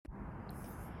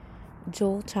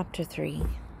Joel chapter 3.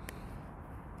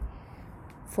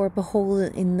 For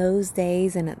behold, in those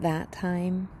days and at that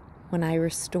time, when I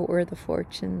restore the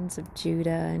fortunes of Judah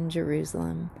and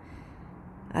Jerusalem,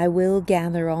 I will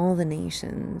gather all the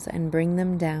nations and bring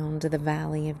them down to the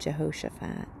valley of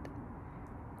Jehoshaphat.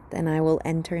 Then I will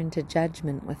enter into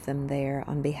judgment with them there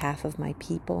on behalf of my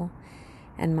people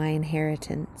and my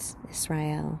inheritance,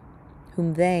 Israel,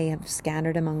 whom they have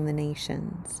scattered among the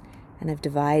nations and have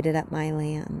divided up my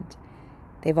land.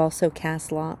 They've also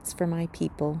cast lots for my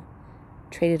people,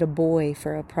 traded a boy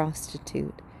for a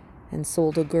prostitute, and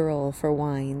sold a girl for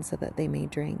wine so that they may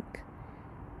drink.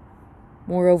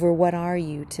 Moreover, what are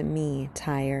you to me,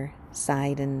 Tyre,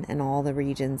 Sidon, and all the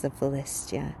regions of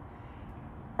Philistia?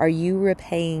 Are you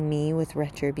repaying me with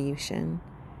retribution?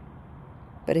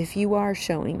 But if you are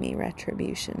showing me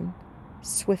retribution,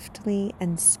 swiftly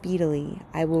and speedily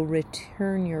I will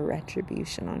return your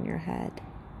retribution on your head.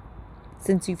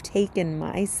 Since you've taken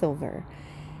my silver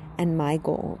and my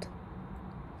gold,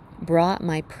 brought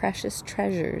my precious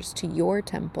treasures to your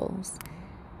temples,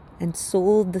 and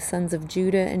sold the sons of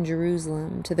Judah and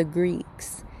Jerusalem to the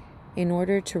Greeks in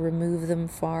order to remove them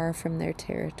far from their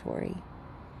territory.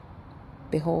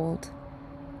 Behold,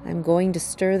 I'm going to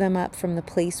stir them up from the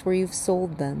place where you've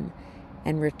sold them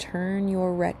and return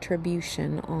your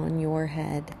retribution on your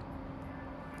head.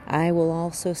 I will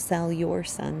also sell your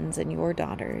sons and your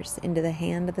daughters into the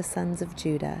hand of the sons of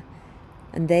Judah,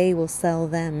 and they will sell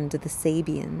them to the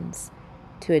Sabeans,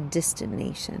 to a distant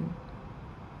nation.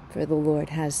 For the Lord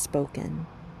has spoken.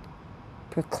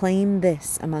 Proclaim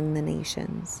this among the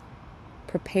nations.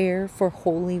 Prepare for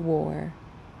holy war.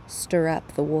 Stir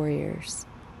up the warriors.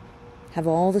 Have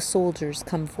all the soldiers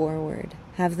come forward.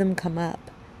 Have them come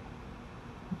up.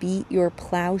 Beat your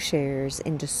plowshares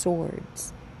into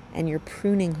swords, and your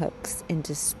pruning hooks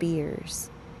into spears.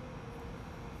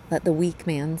 Let the weak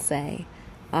man say,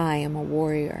 I am a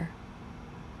warrior.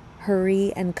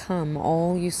 Hurry and come,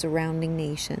 all you surrounding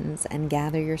nations, and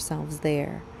gather yourselves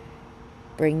there.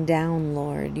 Bring down,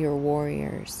 Lord, your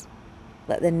warriors.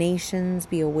 Let the nations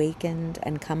be awakened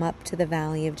and come up to the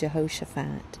valley of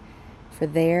Jehoshaphat, for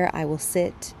there I will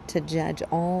sit to judge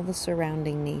all the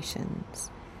surrounding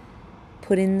nations.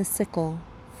 Put in the sickle,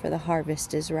 for the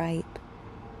harvest is ripe.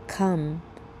 Come,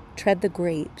 tread the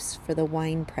grapes, for the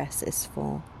winepress is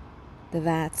full. The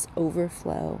vats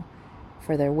overflow,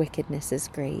 for their wickedness is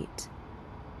great.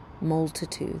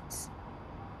 Multitudes,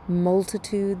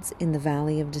 multitudes in the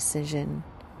valley of decision.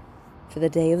 For the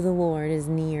day of the Lord is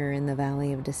near in the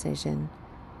valley of decision.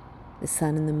 The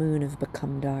sun and the moon have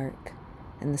become dark,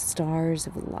 and the stars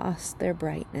have lost their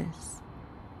brightness.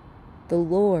 The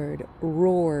Lord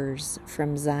roars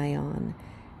from Zion,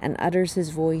 and utters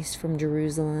his voice from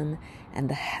Jerusalem, and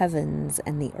the heavens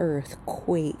and the earth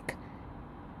quake.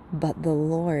 But the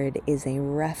Lord is a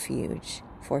refuge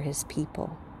for his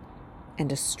people,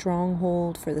 and a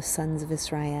stronghold for the sons of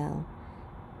Israel.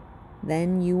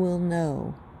 Then you will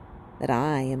know that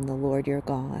I am the Lord your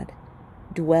God,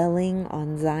 dwelling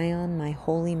on Zion, my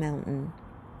holy mountain.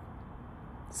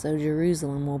 So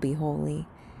Jerusalem will be holy,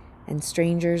 and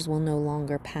strangers will no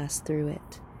longer pass through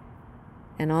it.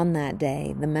 And on that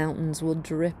day the mountains will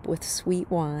drip with sweet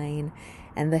wine,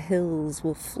 and the hills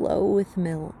will flow with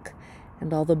milk,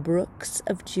 and all the brooks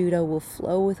of Judah will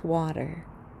flow with water.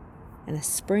 And a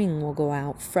spring will go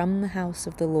out from the house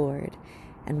of the Lord,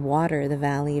 and water the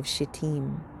valley of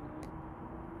Shittim.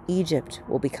 Egypt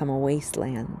will become a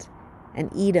wasteland,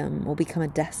 and Edom will become a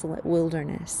desolate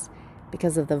wilderness,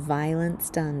 because of the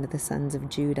violence done to the sons of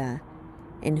Judah,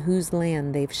 in whose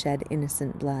land they've shed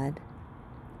innocent blood.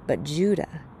 But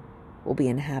Judah will be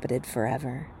inhabited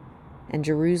forever, and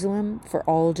Jerusalem for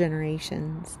all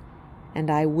generations. And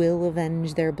I will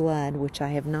avenge their blood which I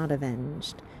have not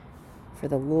avenged, for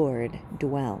the Lord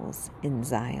dwells in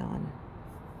Zion.